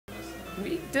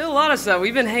We did a lot of stuff.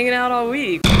 We've been hanging out all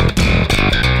week.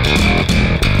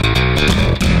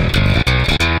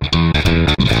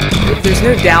 There's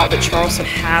no doubt that Charleston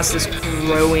has this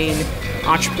growing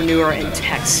entrepreneur and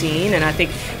tech scene, and I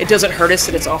think it doesn't hurt us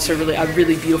that it's also a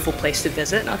really beautiful place to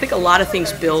visit. And I think a lot of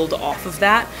things build off of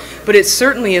that, but it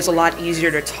certainly is a lot easier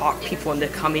to talk people into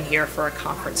coming here for a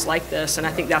conference like this, and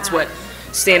I think that's what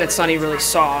Stan and Sonny really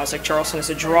saw. It's like Charleston is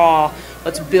a draw.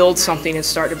 Let's build something and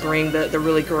start to bring the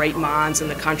really great minds in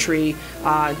the country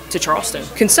to Charleston.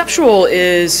 Qonceptual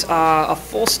is a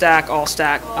full stack, all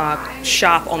stack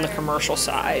shop on the commercial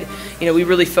side. You know, we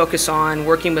really focus on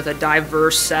working with a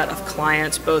diverse set of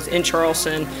clients, both in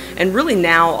Charleston and really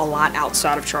now a lot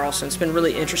outside of Charleston. It's been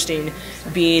really interesting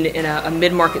being in a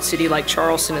mid-market city like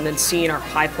Charleston and then seeing our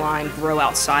pipeline grow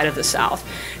outside of the South.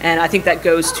 And I think that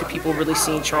goes to people really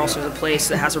seeing Charleston as a place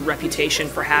that has a reputation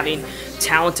for having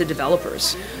talented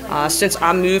developers. Since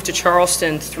I moved to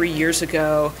Charleston 3 years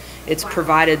ago, it's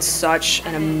provided such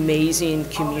an amazing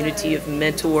community of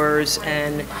mentors,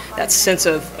 and that sense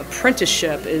of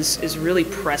apprenticeship is really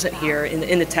present here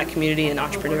in the tech community and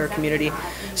entrepreneur community.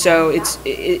 So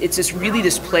it's just really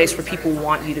this place where people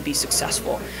want you to be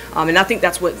successful, and I think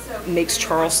that's what makes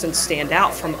Charleston stand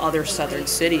out from other southern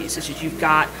cities, is that you've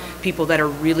got people that are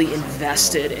really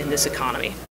invested in this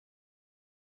economy.